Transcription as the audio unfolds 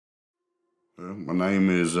My name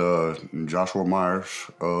is Joshua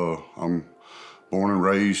Myers. I'm born and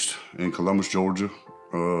raised in Columbus, Georgia.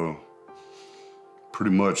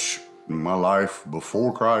 Pretty much my life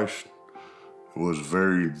before Christ was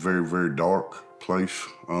very, very, very dark place.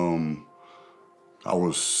 I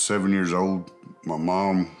was 7 years old.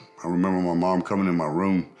 I remember my mom coming in my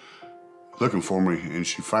room looking for me, and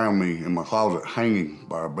she found me in my closet hanging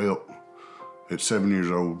by a belt at 7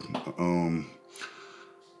 years old.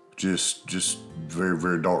 Just very,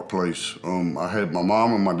 very dark place. I had my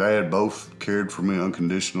mom and my dad both cared for me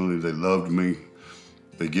unconditionally. They loved me.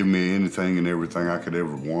 They give me anything and everything I could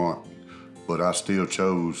ever want, but I still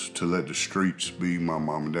chose to let the streets be my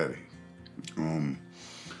mom and daddy.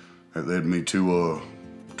 That led me to a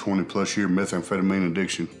 20-plus year methamphetamine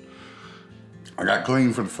addiction. I got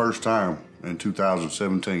clean for the first time in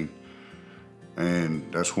 2017,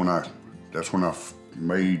 and that's when I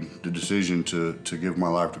made the decision to give my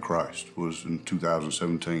life to Christ. Was in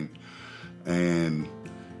 2017, and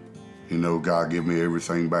you know, God gave me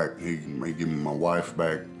everything back. He gave me my wife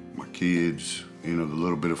back, my kids, you know, the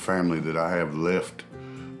little bit of family that I have left.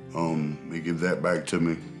 He gave that back to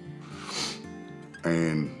me,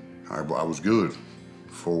 and I was good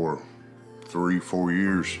for 3-4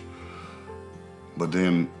 years. But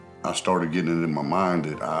then I started getting it in my mind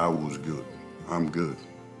that I was good. I'm good.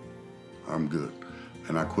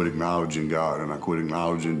 And I quit acknowledging God, and I quit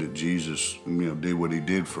acknowledging that Jesus, you know, did what he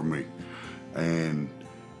did for me. And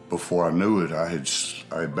before I knew it, I had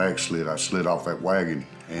backslid. I slid off that wagon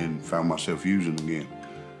and found myself using again.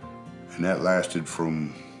 And that lasted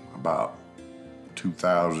from about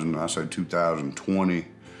 2020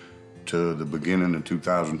 to the beginning of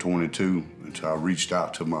 2022, until I reached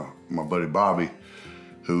out to my buddy Bobby,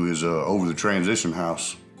 who is over the transition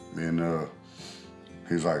house. And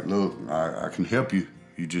he's like, look, I can help you.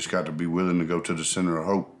 You just got to be willing to go to the Center of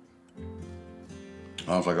Hope.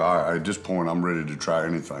 I was like, all right, at this point, I'm ready to try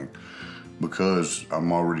anything, because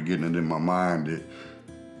I'm already getting it in my mind that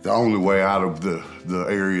the only way out of the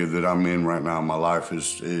area that I'm in right now in my life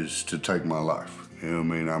is to take my life. You know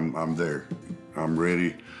what I mean? I'm there. I'm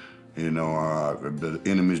ready. You know, the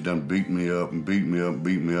enemy's done beat me up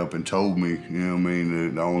and told me, you know what I mean,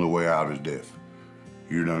 that the only way out is death.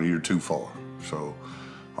 You're too far. So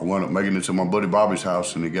I wound up making it to my buddy Bobby's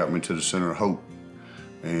house, and he got me to the Center of Hope.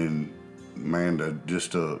 And man, the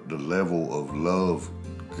level of love,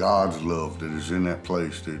 God's love that is in that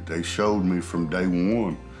place that they showed me from day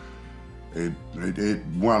one, it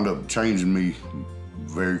wound up changing me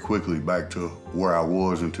very quickly back to where I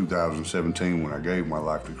was in 2017 when I gave my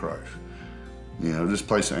life to Christ. You know, this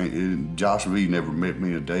place Josh V never met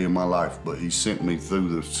me a day in my life, but he sent me through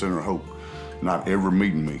the Center of Hope, not ever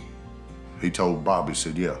meeting me. He told Bob, he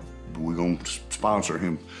said, yeah, we're gonna sponsor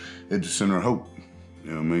him at the Center of Hope.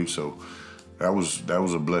 You know what I mean? So that was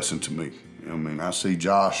a blessing to me. You know what I mean? I see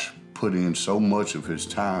Josh put in so much of his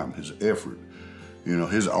time, his effort, you know,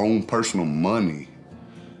 his own personal money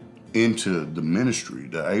into the ministry,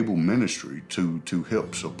 the Able ministry, to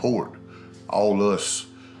help support all us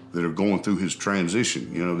that are going through his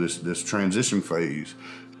transition, you know, this transition phase.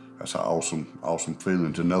 That's an awesome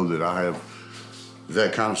feeling to know that I have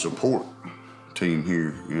that kind of support team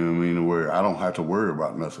here, you know what I mean, where I don't have to worry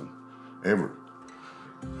about nothing, ever.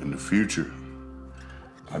 In the future,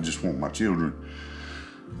 I just want my children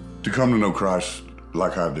to come to know Christ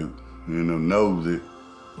like I do. You know that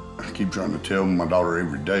I keep trying to tell my daughter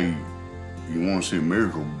every day, you want to see a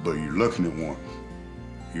miracle, but you're looking at one.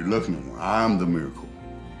 You're looking at one. I'm the miracle.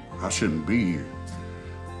 I shouldn't be here.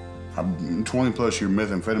 I'm 20-plus year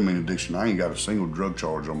methamphetamine addiction. I ain't got a single drug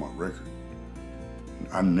charge on my record.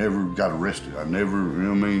 I never got arrested. I never, you know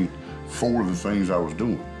what I mean, for the things I was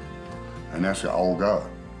doing. And that's all God,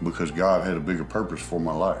 because God had a bigger purpose for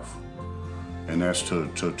my life. And that's to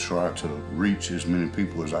try to reach as many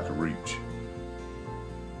people as I could reach.